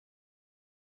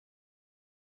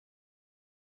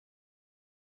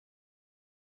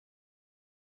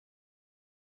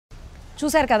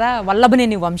చూశారు కదా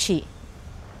వల్లభనేని వంశీ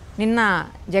నిన్న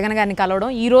జగన్ గారిని కలవడం,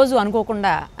 ఈరోజు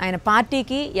అనుకోకుండా ఆయన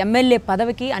పార్టీకి ఎమ్మెల్యే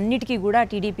పదవికి అన్నిటికీ కూడా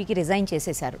టీడీపీకి రిజైన్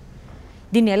చేసేశారు.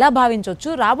 దీన్ని ఎలా భావించవచ్చు?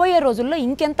 రాబోయే రోజుల్లో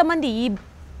ఇంకెంతమంది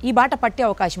ఈ బాట పట్టే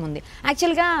అవకాశం ఉంది?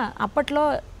 యాక్చువల్గా అప్పట్లో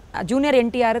జూనియర్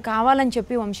ఎన్టీఆర్ కావాలని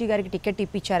చెప్పి వంశీ గారికి టికెట్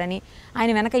ఇప్పించారని,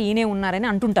 ఆయన వెనక ఈయనే ఉన్నారని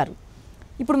అంటుంటారు.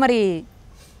 ఇప్పుడు మరి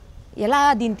ఎలా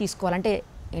దీన్ని తీసుకోవాలంటే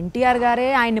ఎన్టీఆర్ గారే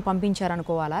ఆయన్ని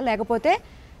పంపించారనుకోవాలా, లేకపోతే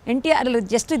ఎన్టీఆర్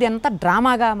జస్ట్ ఇది ఎంత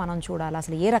డ్రామాగా మనం చూడాలి?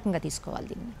 అసలు ఏ రకంగా తీసుకోవాలి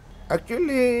దీన్ని?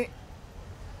 Actually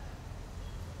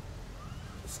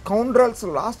scoundrels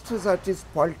last resort is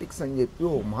politics అని చెప్పి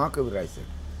ఓ మహాకవి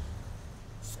రాశాడు.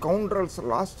 Scoundrels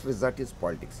last resort is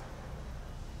politics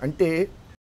అంటే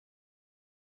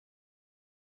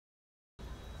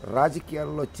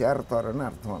రాజకీయాల్లో చేరతారని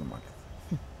అర్థం అన్నమాట.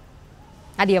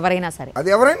 అది ఎవరైనా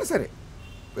సరే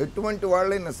ఎటువంటి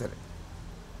వాళ్ళైనా సరే,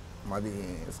 మాది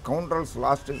scoundrels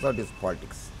last resort is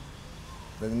politics.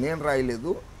 అది నేను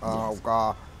రాయలేదు, ఒక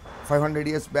 500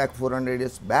 years బ్యాక్ 400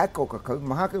 years బ్యాక్ ఒక కవి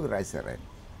మహాకవి రాశారు, ఆయన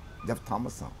జఫ్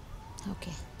Thomas.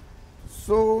 Okay.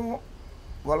 So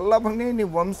Vallabhaneni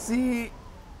Vamsi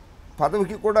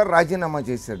పదవికి కూడా రాజీనామా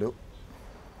చేశాడు,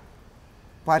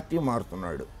 పార్టీ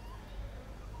మారుతున్నాడు.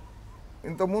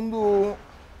 ఇంతకుముందు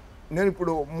నేను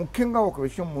ఇప్పుడు ముఖ్యంగా ఒక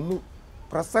విషయం ముందు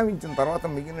ప్రస్తావించిన తర్వాత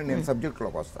మిగిలిన నేను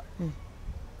సబ్జెక్టులోకి వస్తా.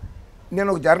 నేను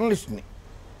ఒక జర్నలిస్ట్ని,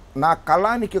 నా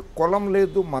కళానికి కులం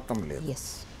లేదు మతం లేదు.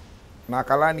 నా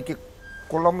కళానికి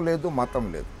కులం లేదు మతం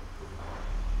లేదు.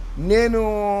 నేను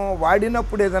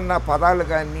వాడినప్పుడు ఏదన్నా పదాలు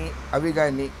కానీ అవి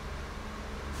కానీ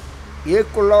ఏ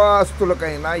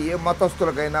కులస్తులకైనా ఏ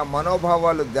మతస్థులకైనా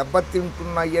మనోభావాలు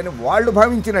దెబ్బతింటున్నాయి అని వాళ్ళు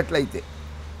భావించినట్లయితే,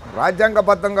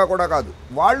 రాజ్యాంగబద్ధంగా కూడా కాదు,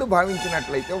 వాళ్ళు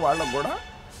భావించినట్లయితే వాళ్ళకు కూడా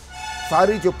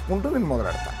సారీ చెప్పుకుంటూ నేను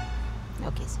మొదలెడతా.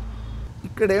 Okay sir.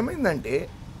 ఇక్కడ ఏమైందంటే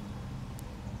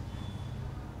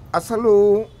అసలు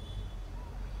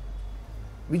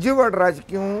విజయవాడ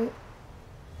రాజకీయం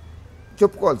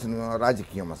చెప్పుకోవాల్సిన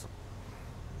రాజకీయం. అసలు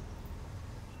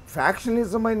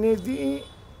ఫ్యాక్షనిజం అనేది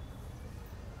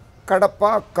కడప,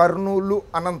 కర్నూలు,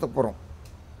 అనంతపురం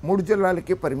 3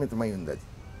 జిల్లాలకే పరిమితమై ఉంది. అది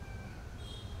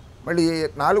మళ్ళీ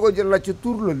 4వ జిల్లా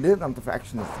చిత్తూరులో లేదు అంత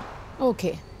ఫ్యాక్షనిజం.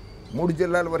 ఓకే. 3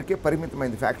 జిల్లాల వరకే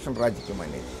పరిమితమైంది ఫ్యాక్షన్ రాజకీయం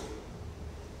అనేది.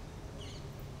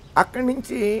 అక్కడి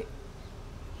నుంచి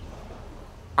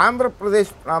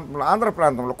ఆంధ్రప్రదేశ్ ప్రాంతంలో, ఆంధ్ర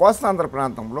ప్రాంతంలో, కోస్తాంధ్ర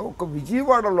ప్రాంతంలో ఒక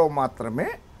విజయవాడలో మాత్రమే,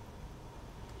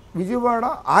 విజయవాడ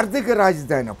ఆర్థిక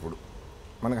రాజధాని. అప్పుడు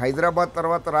మనకు హైదరాబాద్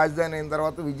తర్వాత రాజధాని అయిన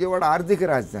తర్వాత విజయవాడ ఆర్థిక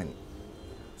రాజధాని.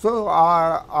 సో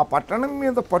ఆ పట్టణం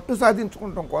మీద పట్టు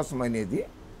సాధించుకోవటం కోసం అనేది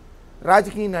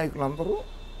రాజకీయ నాయకులందరూ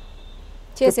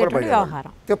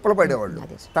తిప్పలు పడేవాళ్ళు,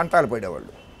 తంటాలు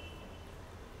పడేవాళ్ళు.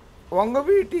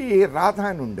 వంగవీటి రాధ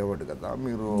అని ఉండేవాడు కదా,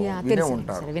 మీరు వినే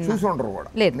ఉంటారు, చూసి ఉండరు కూడా.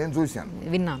 నేను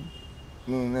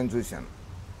చూశాను.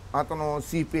 అతను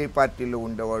సిపిఐ పార్టీలో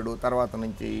ఉండేవాడు. తర్వాత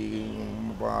నుంచి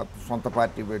సొంత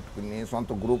పార్టీ పెట్టుకుని సొంత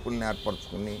గ్రూపుల్ని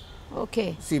ఏర్పరచుకుని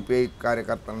సిపిఐ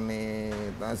కార్యకర్తల్ని,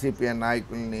 సిపిఐ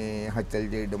నాయకుల్ని హత్యలు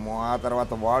చేయడము, ఆ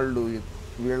తర్వాత వాళ్ళు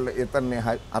ఇతన్ని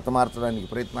హతమార్చడానికి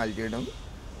ప్రయత్నాలు చేయడం.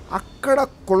 అక్కడ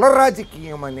కుల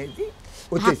రాజకీయం అనేది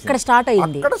వచ్చేసి అక్కడ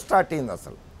స్టార్ట్ అయింది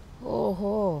అసలు.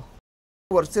 ఓహో.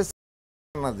 వర్సెస్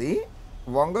అన్నది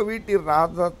వంగవీటి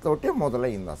రాధతోటే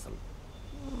మొదలైంది అసలు.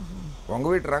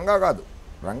 వంగవీటి రంగా కాదు,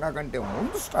 రంగా కంటే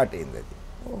ముందు స్టార్ట్ అయింది అది.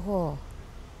 ఓహో.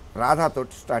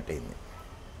 రాధాతోటి స్టార్ట్ అయింది.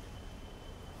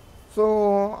 సో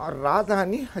ఆ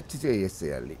రాధాని హత్య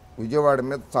చేసేయాలి. విజయవాడ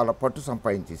మీద చాలా పట్టు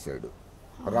సంపాదించేసాడు.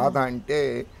 రాధ అంటే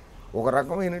ఒక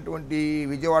రకమైనటువంటి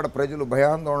విజయవాడ ప్రజలు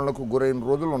భయాందోళనలకు గురైన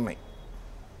రోజులు ఉన్నాయి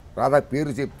రాధా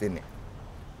పేరు చెప్తేనే.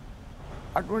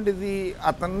 అటువంటిది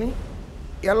అతన్ని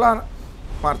ఎలా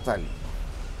మార్చాలి,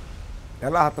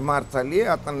 ఎలా హతమార్చాలి,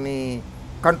 అతన్ని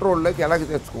కంట్రోల్లోకి ఎలాగ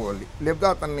తెచ్చుకోవాలి, లేకపోతే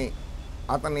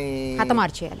అతన్ని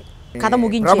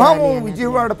ప్రభావం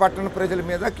విజయవాడ పట్టణ ప్రజల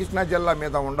మీద, కృష్ణా జిల్లా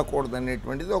మీద ఉండకూడదు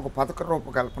అనేటువంటిది ఒక పథక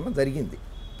రూపకల్పన జరిగింది.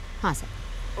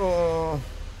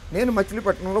 నేను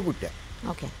మచిలీపట్నంలో పుట్టా.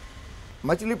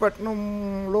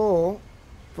 మచిలీపట్నంలో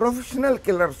ప్రొఫెషనల్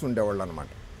కిల్లర్స్ ఉండేవాళ్ళు అనమాట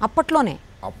అప్పట్లో.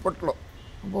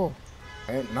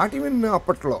 నాట్ ఈవెన్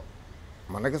అప్పట్లో,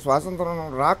 మనకి స్వాతంత్రం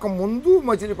రాకముందు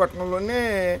మచిలీపట్నంలోనే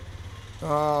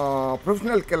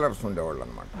ప్రొఫెషనల్ కిల్లర్స్ ఉండేవాళ్ళు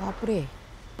అనమాట.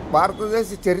 భారతదేశ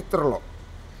చరిత్రలో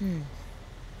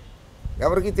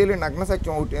ఎవరికి తెలియని నగ్న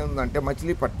సత్యం ఒకటి ఏంటంటే,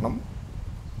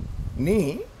 మచిలీపట్నంని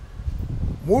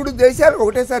 3 దేశాలు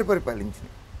ఒకటేసారి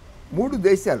పరిపాలించినాయి. 3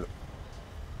 దేశాలు,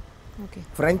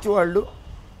 ఫ్రెంచ్ వాళ్ళు,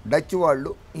 డచ్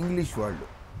వాళ్ళు, ఇంగ్లీష్ వాళ్ళు,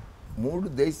 3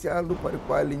 దేశాలు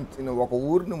పరిపాలించిన ఒక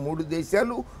ఊరిని 3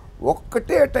 దేశాలు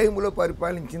ఒక్కటే టైంలో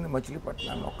పరిపాలించింది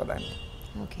మచిలీపట్నాన్ని ఒక్కదాన్ని.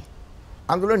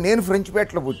 అందులో నేను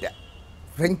ఫ్రెంచ్పేటలో పుట్టా.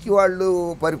 ఫ్రెంచ్ వాళ్ళు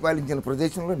పరిపాలించిన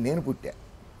ప్రదేశంలో నేను పుట్టా,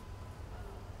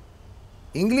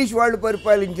 ఇంగ్లీష్ వాళ్ళు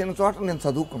పరిపాలించిన చోట నేను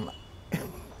చదువుకున్నా.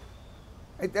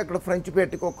 అయితే అక్కడ ఫ్రెంచ్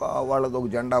పెట్టుకు వాళ్ళది ఒక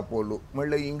జెండా పోలు,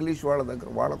 మళ్ళీ ఇంగ్లీష్ వాళ్ళ దగ్గర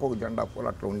వాళ్ళకు ఒక జెండా పోలు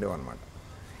అట్లా ఉండేవన్నమాట.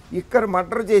 ఇక్కడ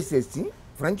మర్డర్ చేసేసి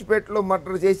ఫ్రెంచ్ పేటలో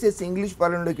మర్డర్ చేసేసి ఇంగ్లీష్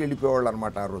పాలనలోకి వెళ్ళిపోయేవాళ్ళు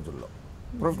అనమాట ఆ రోజుల్లో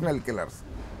ప్రొఫెషనల్ కిల్లర్స్.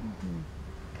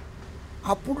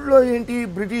 అప్పుడులో ఏంటి,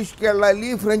 బ్రిటిష్కి వెళ్ళాలి,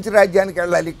 ఫ్రెంచ్ రాజ్యానికి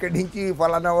వెళ్ళాలి, ఇక్కడి నుంచి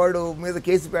ఫలానా వాడు మీద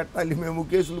కేసు పెట్టాలి, మేము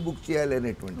కేసులు బుక్ చేయాలి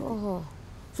అనేటువంటి.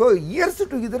 సో ఇయర్స్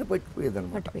టుగెదర్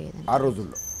పట్టిపోయేదన్నమాట ఆ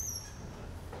రోజుల్లో.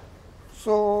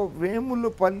 సో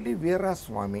వేములపల్లి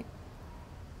వీరాస్వామి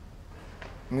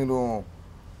మీరు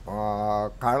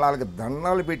కాళ్ళకి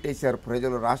దండాలు పెట్టేశారు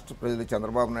ప్రజలు, రాష్ట్ర ప్రజలు,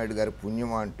 చంద్రబాబు నాయుడు గారి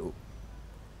పుణ్యమా అంటూ.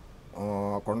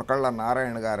 కొండకళ్ళ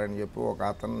నారాయణ గారు అని చెప్పి ఒక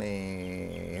అతన్ని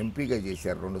ఎంపీగా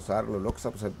చేశారు, 2 సార్లు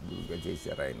లోక్సభ సభ్యులుగా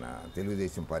చేశారు ఆయన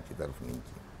తెలుగుదేశం పార్టీ తరఫు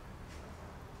నుంచి.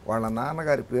 వాళ్ళ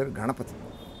నాన్నగారి పేరు గణపతి,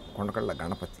 కొండకళ్ళ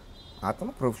గణపతి.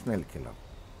 అతను ప్రొఫెషనల్ కిల్లర్.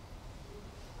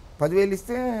 10,000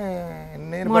 ఇస్తే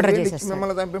నేను 10,000 ఇచ్చి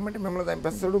మిమ్మల్ని చంపేమంటే మిమ్మల్ని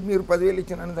చంపేస్తాడు, మీరు 10,000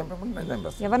 ఇచ్చి నన్ను చంపేమంటే నేను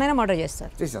చంపేస్తాను, ఎవరైనా మర్డర్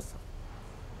చేసేస్తారు.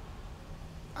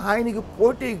 ఆయనకి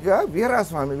పోటీగా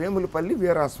వీరాస్వామి, వేములపల్లి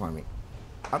వీరాస్వామి,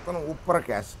 అతను ఉప్పర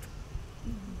క్యాస్ట్.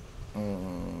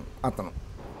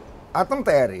 అతను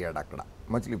తయారయ్యాడు అక్కడ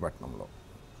మచిలీపట్నంలో.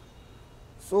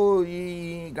 సో ఈ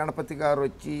గణపతి గారు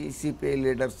వచ్చి సిపిఐ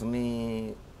లీడర్స్ని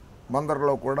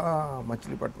బందర్లో కూడా,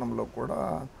 మచిలీపట్నంలో కూడా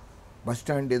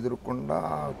బస్టాండ్ ఎదురకుండా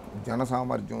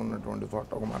జనసామర్థ్యం ఉన్నటువంటి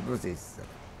చోట ఒక మర్డర్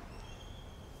చేసేసారు.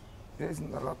 చేసిన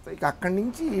తర్వాత ఇక అక్కడి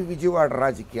నుంచి విజయవాడ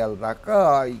రాజకీయాల దాకా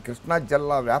ఈ కృష్ణా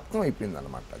జిల్లా వ్యాప్తం అయిపోయింది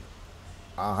అనమాట. అది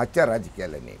ఆ హత్య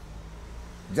రాజకీయాలని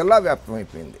జిల్లా వ్యాప్తం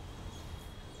అయిపోయింది.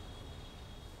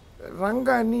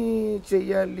 రంగాన్ని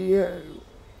చెయ్యాలి,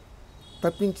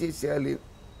 తప్పించేసేయాలి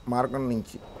మార్గం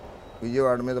నుంచి,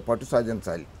 విజయవాడ మీద పట్టు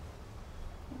సాధించాలి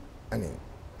అని.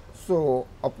 సో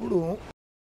అప్పుడు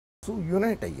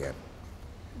యునైట్ అయ్యారు.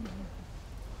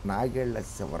 నాగేళ్ల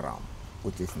శివరాం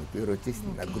వచ్చేసింది, పేరు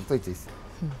వచ్చేసింది, నాకు గుర్తు వచ్చేసింది.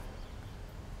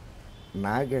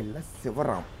 నాగేళ్ల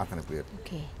శివరాం అతని పేరు.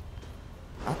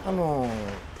 అతను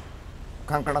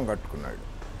కంకణం కట్టుకున్నాడు.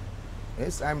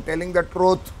 Yes, I'm telling the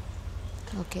truth.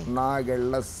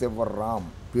 Nagella Sivaram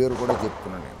పేరు కూడా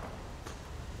చెప్తున్నాను నేను.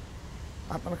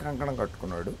 అతను కంకణం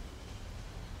కట్టుకున్నాడు,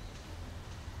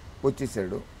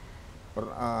 వచ్చేసాడు.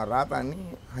 రాతాన్ని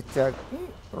హత్యకి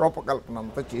రూపకల్పన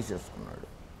అంతా చేసేసుకున్నాడు.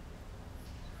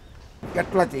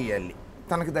 ఎట్లా చేయాలి,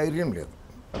 తనకి ధైర్యం లేదు,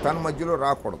 తన మధ్యలో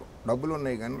రాకూడదు, డబ్బులు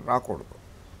ఉన్నాయి కానీ రాకూడదు.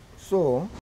 సో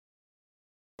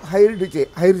హైర్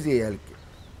చేయాలి.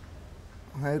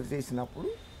 హైర్ చేసినప్పుడు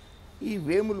ఈ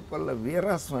వేములపల్ల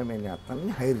వీరాస్వామి అనే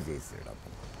అతన్ని హైర్ చేశాడు.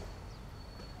 అతను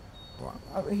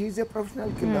he's a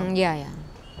professional killer.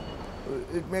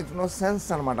 It makes no sense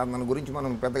అనమాట. అతని గురించి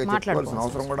మనం పెద్దగా చెప్పుకోవాల్సిన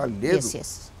అవసరం కూడా లేదు.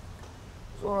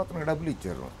 సో అతనికి డబ్బులు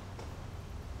ఇచ్చారు.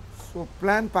 సో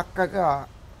ప్లాన్ పక్కగా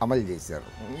అమలు చేశారు.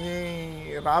 ఈ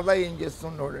రాధా ఏం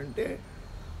చేస్తుండేవాడంటే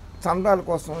చందాల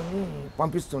కోసమని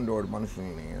పంపిస్తుండేవాడు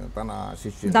మనుషుల్ని, తన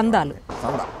శిష్యులు. చందా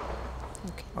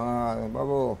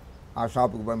బాబు ఆ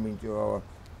షాపుకి పంపించు,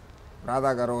 రాధా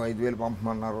గారు 5,000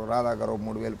 పంపమన్నారు, రాధా గారు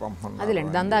 3,000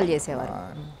 పంపమన్నారు, దందాలు చేసేవారు.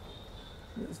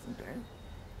 చేస్తుంటే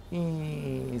ఈ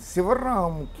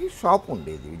శివరాంకి షాప్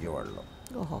ఉండేది విజయవాడలో.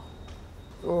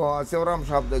 సో ఆ శివరాం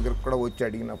షాప్ దగ్గరకు కూడా వచ్చి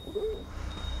అడిగినప్పుడు,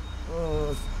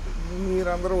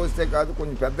 మీరందరూ వస్తే కాదు,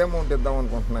 కొంచెం పెద్ద అమౌంట్ ఇద్దాం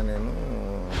అనుకుంటున్నాను నేను,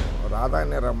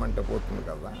 రాధానే రమ్మంటే పోతుంది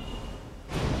కదా,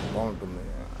 బాగుంటుంది,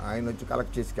 ఆయన వచ్చి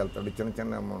కలెక్ట్ చేసుకెళ్తాడు, చిన్న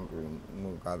చిన్న అమౌంట్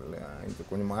కాదులే, ఆయనతో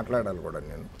కొంచెం మాట్లాడాలి కూడా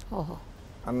నేను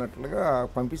అన్నట్లుగా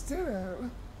పంపిస్తే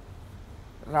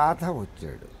రాధ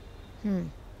వచ్చాడు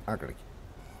అక్కడికి.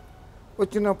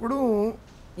 వచ్చినప్పుడు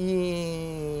ఈ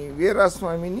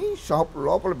వీరాస్వామిని షాప్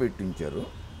లోపల పెట్టించారు.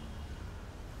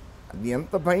 అది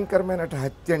ఎంత భయంకరమైన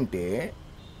హత్య అంటే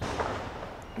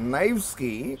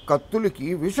నైఫ్స్కి, కత్తులకి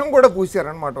విషం కూడా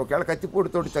పూసారనమాట. ఒకవేళ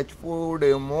కత్తిపొడితోటి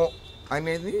చచ్చిపోడేమో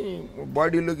అనేది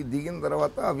బాడీలోకి దిగిన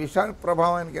తర్వాత ఆ విష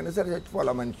ప్రభావానికైనా సరే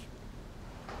చచ్చిపోవాలి మనిషి.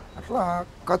 అట్లా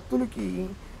కత్తులకి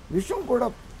విషం కూడా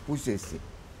పూసేసి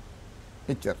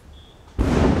ఇచ్చారు.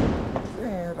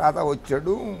 రాధా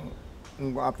వచ్చాడు,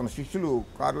 అతని శిష్యులు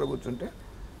కారులో కూర్చుంటే,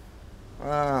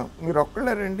 మీరు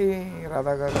ఒక్కళ్ళే రండి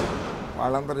రాధా గారు,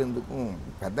 వాళ్ళందరూ ఎందుకు,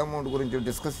 పెద్ద అమౌంట్ గురించి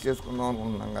డిస్కస్ చేసుకుందాం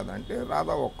అనుకుంటున్నాం కదా అంటే,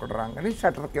 రాధా ఒక్కడు రాగానే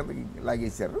షట్టర్ కిందకి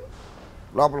లాగేశారు.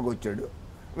 లోపలికి వచ్చాడు,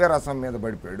 వీరాస్వామి మీద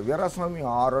పడిపోయాడు. వీరాస్వామి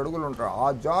 6 అడుగులు ఉంటాడు. ఆ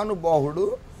జానుబాహుడు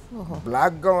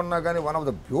బ్లాక్గా ఉన్నా కానీ one of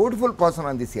the beautiful person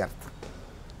on this earth.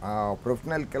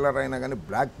 Professional killer అయినా కానీ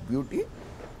బ్లాక్ బ్యూటీ,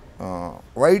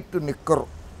 వైట్ నిక్కరు,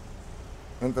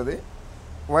 ఎంతది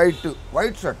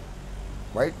white shirt,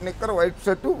 white నిక్కర్, white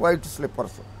shirt, white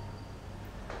slippers.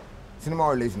 Cinema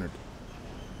వాళ్ళు వేసినట్టు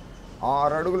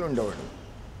 6 అడుగులు ఉండేవాడు.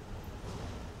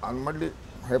 అది మళ్ళీ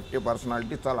హెఫ్టీ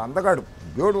పర్సనాలిటీ, చాలా అందగాడు,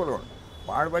 బ్యూటిఫుల్ వాడు.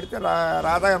 వాడు పడితే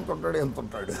రాధా ఎంత ఉంటాడు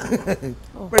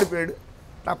పడిపోయాడు.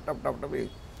 టప్ టప్ టప్ టప్.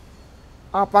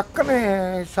 ఆ పక్కనే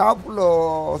షాపులో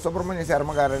సుబ్రహ్మణ్య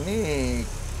శర్మ గారని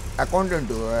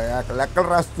అకౌంటెంట్, లెక్కలు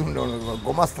రాస్తుండేవాడు,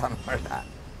 గుమస్తా అనమాట.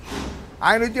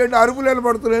 ఆయన వచ్చేటి అరుపులు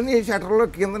పడుతున్నాయని షటర్లో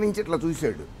కింద నుంచి ఇట్లా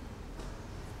చూశాడు.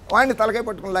 వాడిని తలకాయ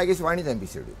పట్టుకుని లాగేసి వాడిని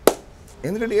చంపేశాడు.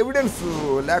 ఎందుకంటే ఎవిడెన్స్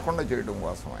లేకుండా చేయడం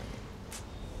కోసం ఆయన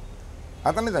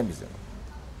అతన్ని చంపేశాడు.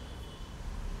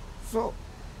 సో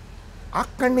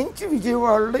అక్కడి నుంచి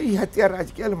విజయవాడలో ఈ హత్యా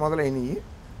రాజకీయాలు మొదలైనవి.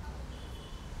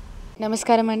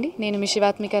 నమస్కారం అండి, నేను మీ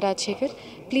Shivathmika Rajasekhar.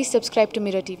 Please subscribe to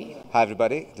mirror TV. Hi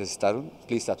everybody, this is Tarun.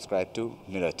 Please subscribe to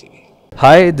Mirror TV.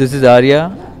 Hi, this is Arya.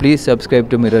 Please subscribe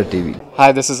to Mirror TV. Hi,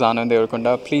 this is Anand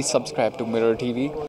Devarkonda. Please subscribe to Mirror TV.